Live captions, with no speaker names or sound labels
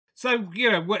So,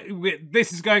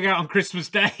 this is going out on Christmas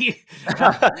Day.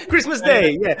 Christmas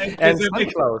Day, yeah, and Santa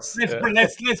Claus.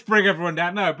 Let's bring everyone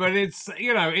down. No, but it's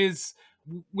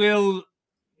will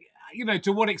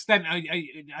to what extent are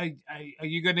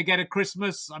you going to get a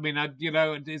Christmas? I mean,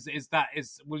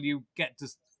 will you get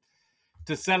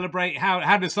to celebrate?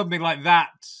 How does something like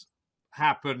that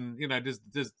happen? Is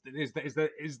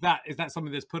that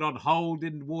something that's put on hold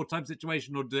in wartime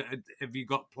situation, or have you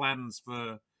got plans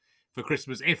for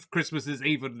Christmas, if Christmas is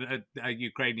even a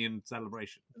Ukrainian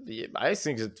celebration? Yeah, I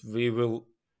think that we will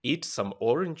eat some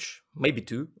orange, maybe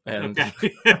two, and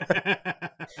okay.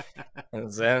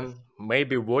 and then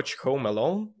maybe watch Home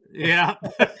Alone. Yeah.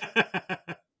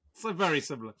 So very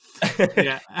similar.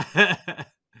 Yeah.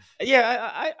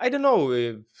 Yeah, I don't know.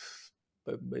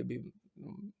 Maybe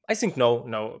I think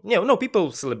no.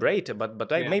 People celebrate,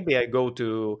 but maybe I go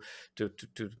to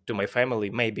my family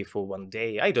maybe for one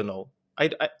day. I don't know.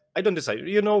 I don't decide.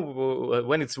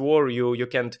 When it's war, you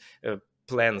can't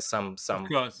plan some. Of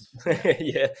course.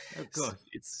 Yeah, of course.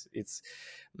 It's.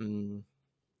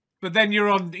 But then you're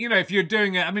on. If you're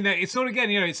doing it, I mean, it's sort of again.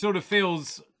 It sort of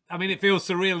feels. I mean, it feels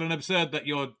surreal and absurd that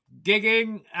you're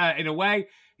gigging in a way.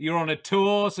 You're on a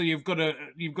tour, so you've got to.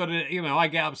 I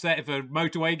get upset if a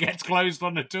motorway gets closed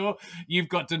on a tour. You've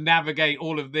got to navigate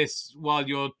all of this while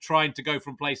you're trying to go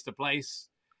from place to place.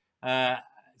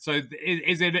 So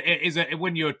is it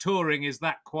when you're touring? Is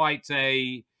that quite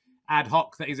a ad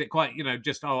hoc? Is it quite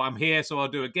just I'm here, so I'll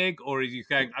do a gig, or is you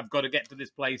going I've got to get to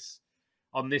this place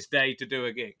on this day to do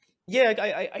a gig? Yeah,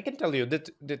 I can tell you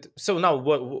that. So now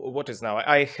what is now?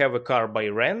 I have a car by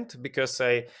rent because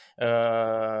I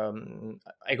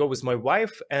go with my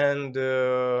wife and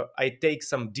I take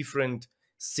some different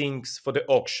things for the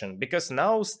auction, because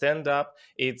now stand up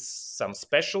it's some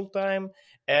special time.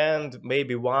 And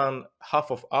maybe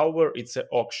 1/2 hour, it's an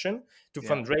auction to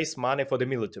fundraise money for the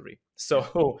military.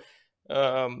 So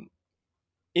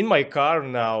in my car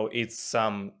now, it's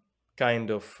some kind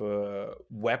of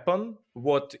weapon.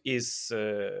 What is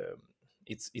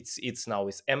it's now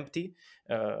is empty.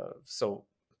 So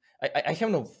I have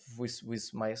no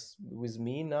with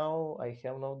me now. I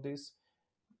have no this,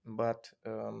 but.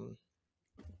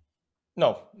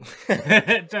 No,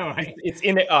 don't worry. It's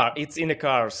in a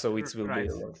car, so it will be.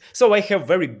 So I have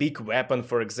very big weapon,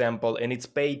 for example, and it's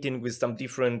painting with some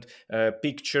different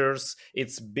pictures.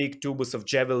 It's big tubes of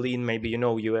javelin, maybe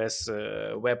U.S.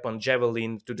 Weapon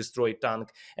javelin to destroy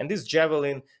tank. And this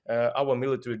javelin, our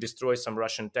military destroys some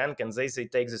Russian tank, and they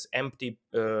take this empty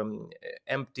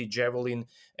javelin,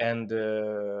 and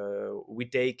we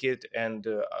take it and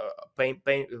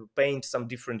paint some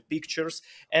different pictures,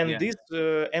 and this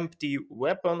empty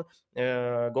weapon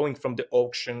going from the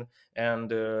auction,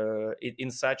 and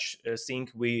in such a thing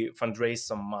we fundraise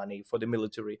some money for the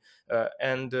military,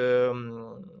 and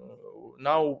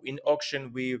now in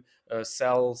auction we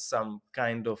sell some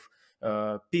kind of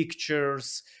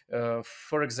pictures,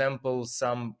 for example,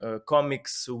 some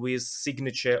comics with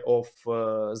signature of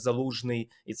Zaluzhny,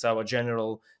 it's our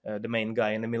general, the main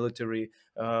guy in the military,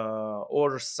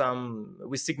 or some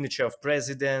with signature of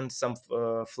president, some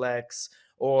flags,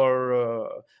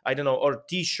 or I don't know, or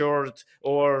T-shirt,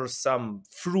 or some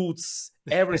fruits,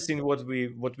 everything what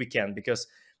we can, because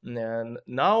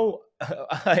now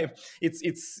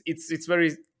it's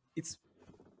very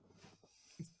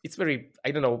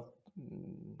I don't know.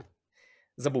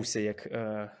 Забувся як.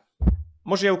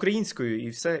 Може я українською і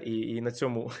все, і на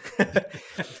цьому.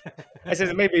 I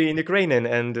said maybe in Ukrainian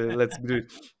and let's do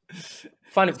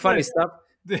funny stuff.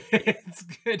 It's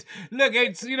good. Look,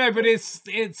 it's but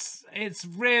it's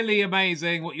really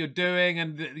amazing what you're doing,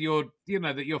 and that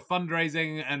you're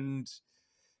fundraising, and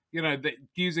that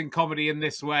using comedy in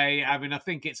this way. I mean, I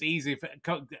think it's easy for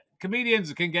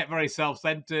comedians can get very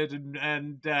self-centered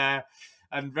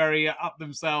and very up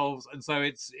themselves, and so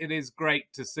it is great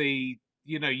to see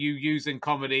you using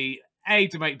comedy, A,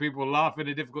 to make people laugh in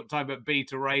a difficult time, but B,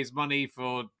 to raise money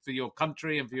for your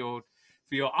country and for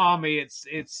your army.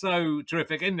 It's so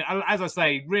terrific, and as I say,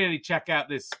 really check out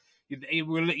this.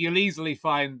 You'll easily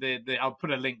find the I'll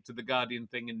put a link to the Guardian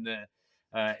thing in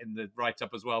the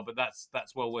write-up as well, but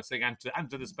that's well worth seeing, and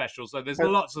to the special. So there's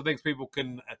lots of things people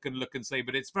can look and see,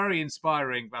 but it's very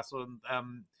inspiring, Vasyl,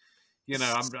 and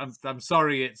I'm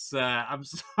sorry. It's I'm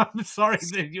sorry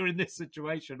that you're in this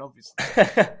situation. Obviously,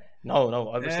 no,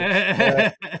 obviously.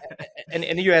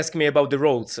 And you ask me about the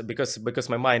roads because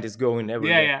my mind is going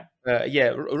everywhere. Yeah.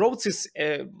 Yeah, roads is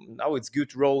now it's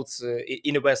good roads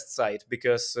in the west side,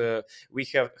 because we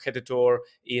have had a tour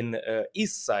in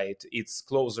east side. It's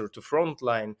closer to front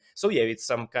line, so yeah, it's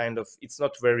some kind of, it's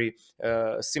not very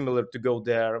similar to go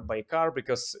there by car,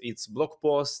 because it's block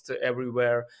post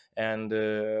everywhere, and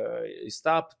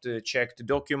stop to check the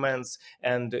documents.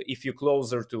 And if you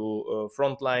closer to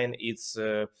front line, it's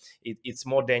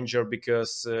more danger,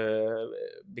 because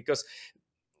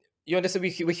you understand,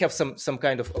 we have some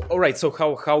kind of, all right, so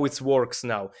how it works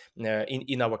now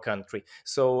in our country.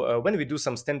 So when we do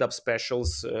some stand-up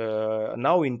specials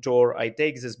now in tour, I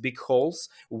take these big halls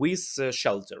with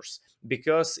shelters,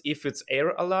 because if it's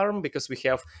air alarm, because we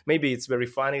have, maybe it's very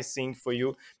funny thing for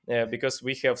you, because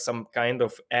we have some kind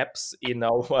of apps in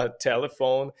our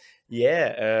telephone.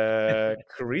 Yeah,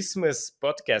 Christmas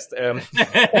podcast.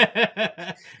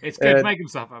 It's good. Make them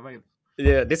stuff. Make them.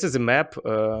 Yeah, this is a map.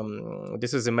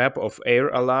 This is a map of air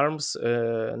alarms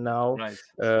now. Right.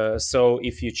 So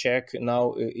if you check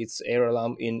now, it's air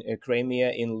alarm in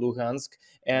Crimea, in Luhansk,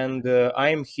 and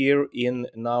I'm here in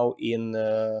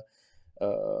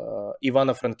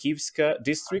Ivano-Frankivska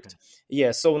district. Okay.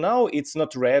 Yeah, so now it's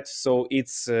not red, so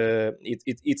it's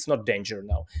not danger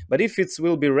now. But if it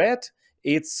will be red,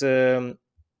 it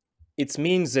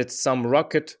means that some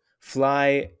rocket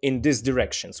fly in these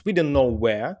directions. We don't know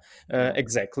where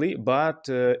exactly, but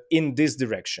in this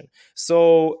direction.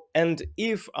 So, and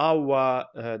if our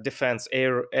defense,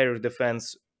 air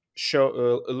defense,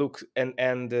 look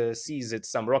and sees that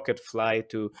some rocket fly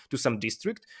to some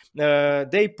district,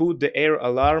 they put the air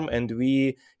alarm, and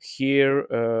we hear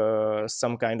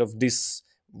some kind of this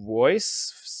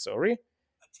voice. Sorry.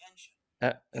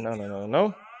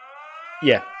 No.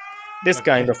 Yeah, this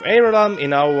kind of air alarm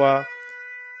in our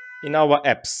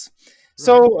apps.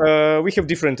 So we have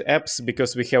different apps,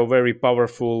 because we have very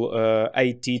powerful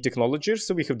IT technologies.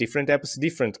 So we have different apps,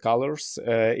 different colors.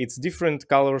 It's different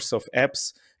colors of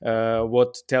apps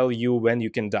what tell you when you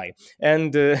can die,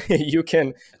 and you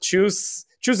can choose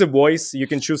a voice. You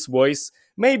can choose voice.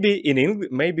 Maybe in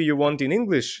maybe you want in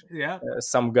English. Yeah.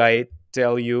 Some guy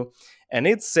tell you, and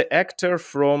it's an actor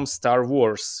from Star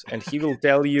Wars, and he will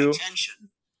tell you. Attention.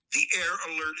 The air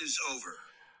alert is over.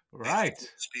 Right. May the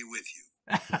force be with you.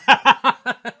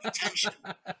 Attention.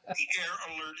 The air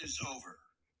alert is over.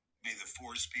 May the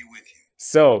force be with you.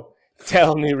 So,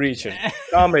 tell me, Richard,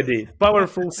 comedy,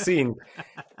 powerful scene.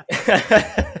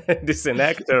 This is an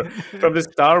actor from the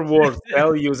Star Wars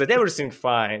tell you that everything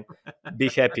fine. Be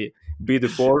happy. Be the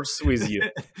force with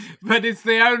you. But it's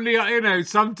the only,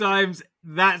 sometimes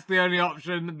that's the only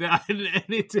option. And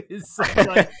it is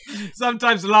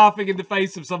sometimes laughing in the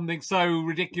face of something so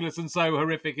ridiculous and so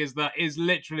horrific is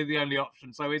literally the only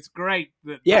option. So it's great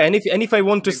that. Yeah, and if I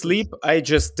want to sleep, I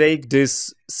just take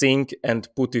this thing and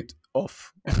put it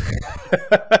off.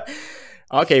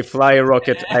 Okay, fly a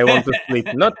rocket. I want to sleep.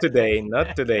 Not today.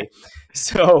 Not today.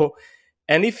 So,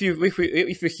 and if you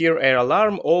hear air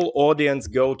alarm, all audience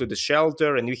go to the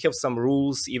shelter, and we have some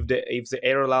rules. If the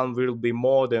air alarm will be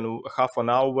more than half an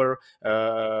hour,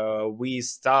 we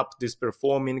stop this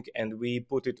performing and we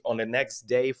put it on the next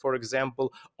day, for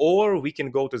example. Or we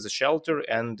can go to the shelter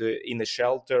and in the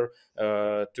shelter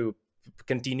to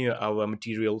continue our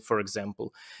material, for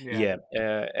example.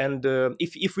 And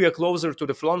if we are closer to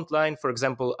the front line, for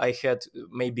example, I had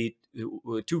maybe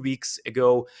 2 weeks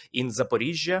ago in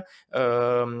Zaporizhia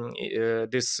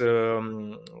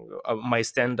my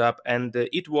stand-up, and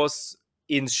it was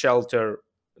in shelter,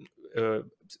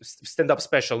 stand-up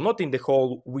special, not in the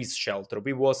hall with shelter.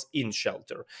 We was in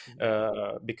shelter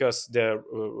because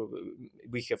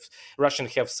Russian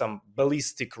have some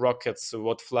ballistic rockets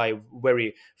what fly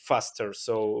very faster,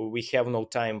 so we have no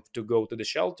time to go to the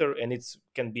shelter, and it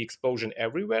can be explosion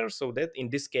everywhere, so that in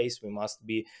this case we must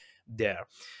be there.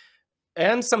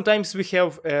 And sometimes we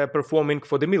have performing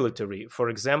for the military. For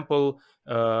example,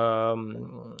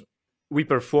 we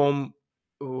perform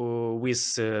with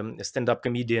stand-up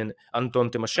comedian Anton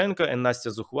Timoshenko and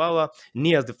Nastya Zukhvala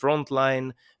near the front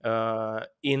line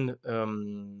in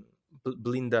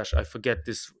blindage. I forget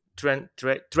this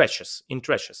trenches. In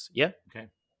trenches, yeah. Okay.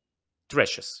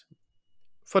 Trenches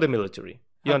for the military.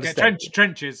 You understand?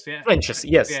 Trenches, yeah. Trenches,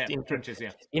 yes. Yeah, in trenches,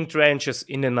 yeah. In trenches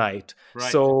in the night.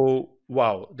 Right. So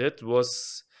wow, that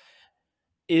was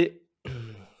it.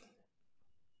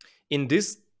 In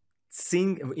this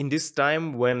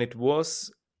time when it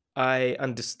was, I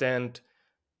understand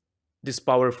this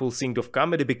powerful thing of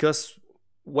comedy, because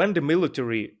when the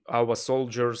military, our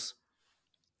soldiers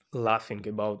laughing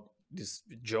about these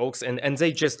jokes, and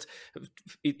they just,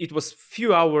 it was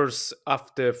few hours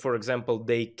after, for example,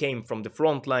 they came from the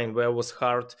front line where was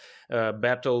hard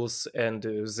battles, and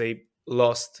they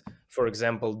lost, for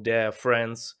example, their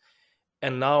friends,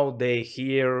 and now they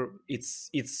hear it's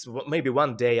maybe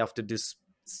one day after this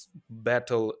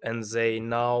battle, and they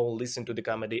now listen to the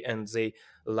comedy and they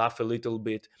laugh a little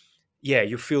bit. Yeah,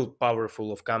 you feel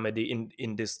powerful of comedy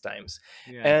in these times.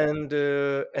 Yeah.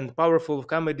 And powerful of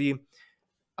comedy,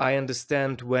 I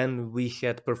understand when we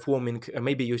had performing.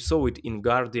 Maybe you saw it in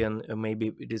Guardian.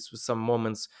 Maybe it is some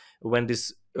moments when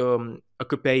this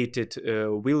occupied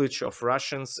village of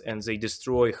Russians, and they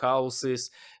destroy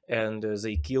houses, and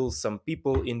they kill some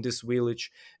people in this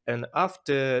village. And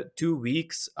after 2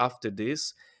 weeks after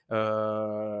this,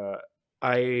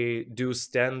 I do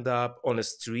stand up on a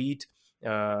street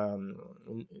um,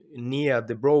 near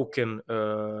the broken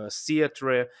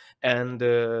theater, and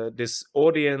this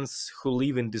audience who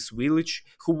live in this village,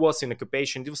 who was in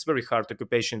occupation. It was very hard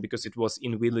occupation because it was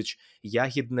in village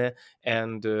Yahidne,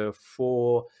 and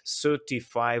for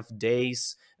 35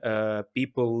 days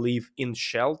people live in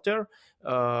shelter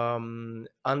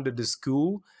under the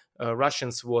school.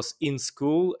 Russians was in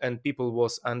school, and people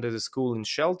was under the school in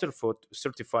shelter for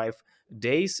 35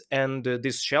 days. And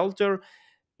this shelter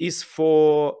is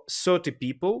for 30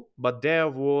 people, but there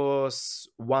was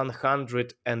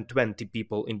 120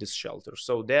 people in this shelter.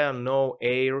 So there are no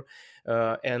air,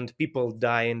 and people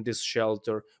die in this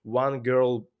shelter. One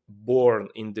girl born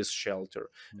in this shelter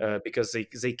because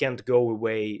they can't go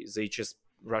away. They just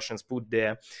Russians put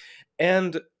there.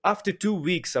 And after 2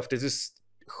 weeks, after this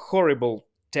horrible,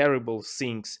 terrible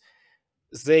things,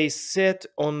 they sat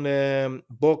on a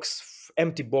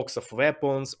empty box of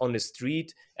weapons on the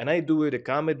street, and I do it a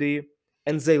comedy,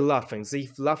 and they laughing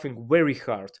very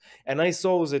hard. And I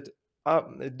saw that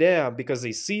there, because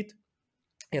they sit,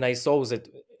 and I saw that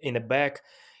in the back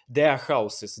their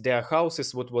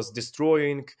houses what was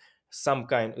destroying, some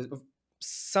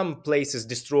places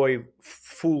destroy,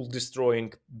 full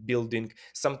destroying building,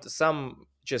 some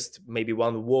just maybe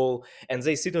one wall, and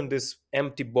they sit on these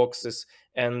empty boxes,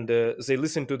 and they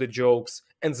listen to the jokes,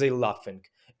 and they laughing.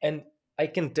 And I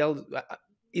can tell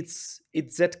it's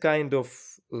that kind of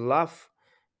laugh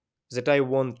that I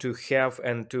want to have,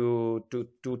 and to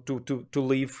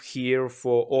live here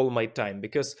for all my time.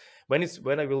 Because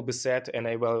when I will be sad, and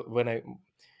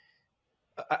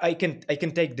I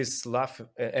can take this laugh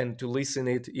and to listen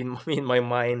it in in my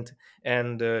mind,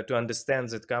 and to understand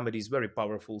that comedy is very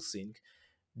powerful thing. Yeah.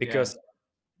 Because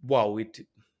wow,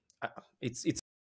 it's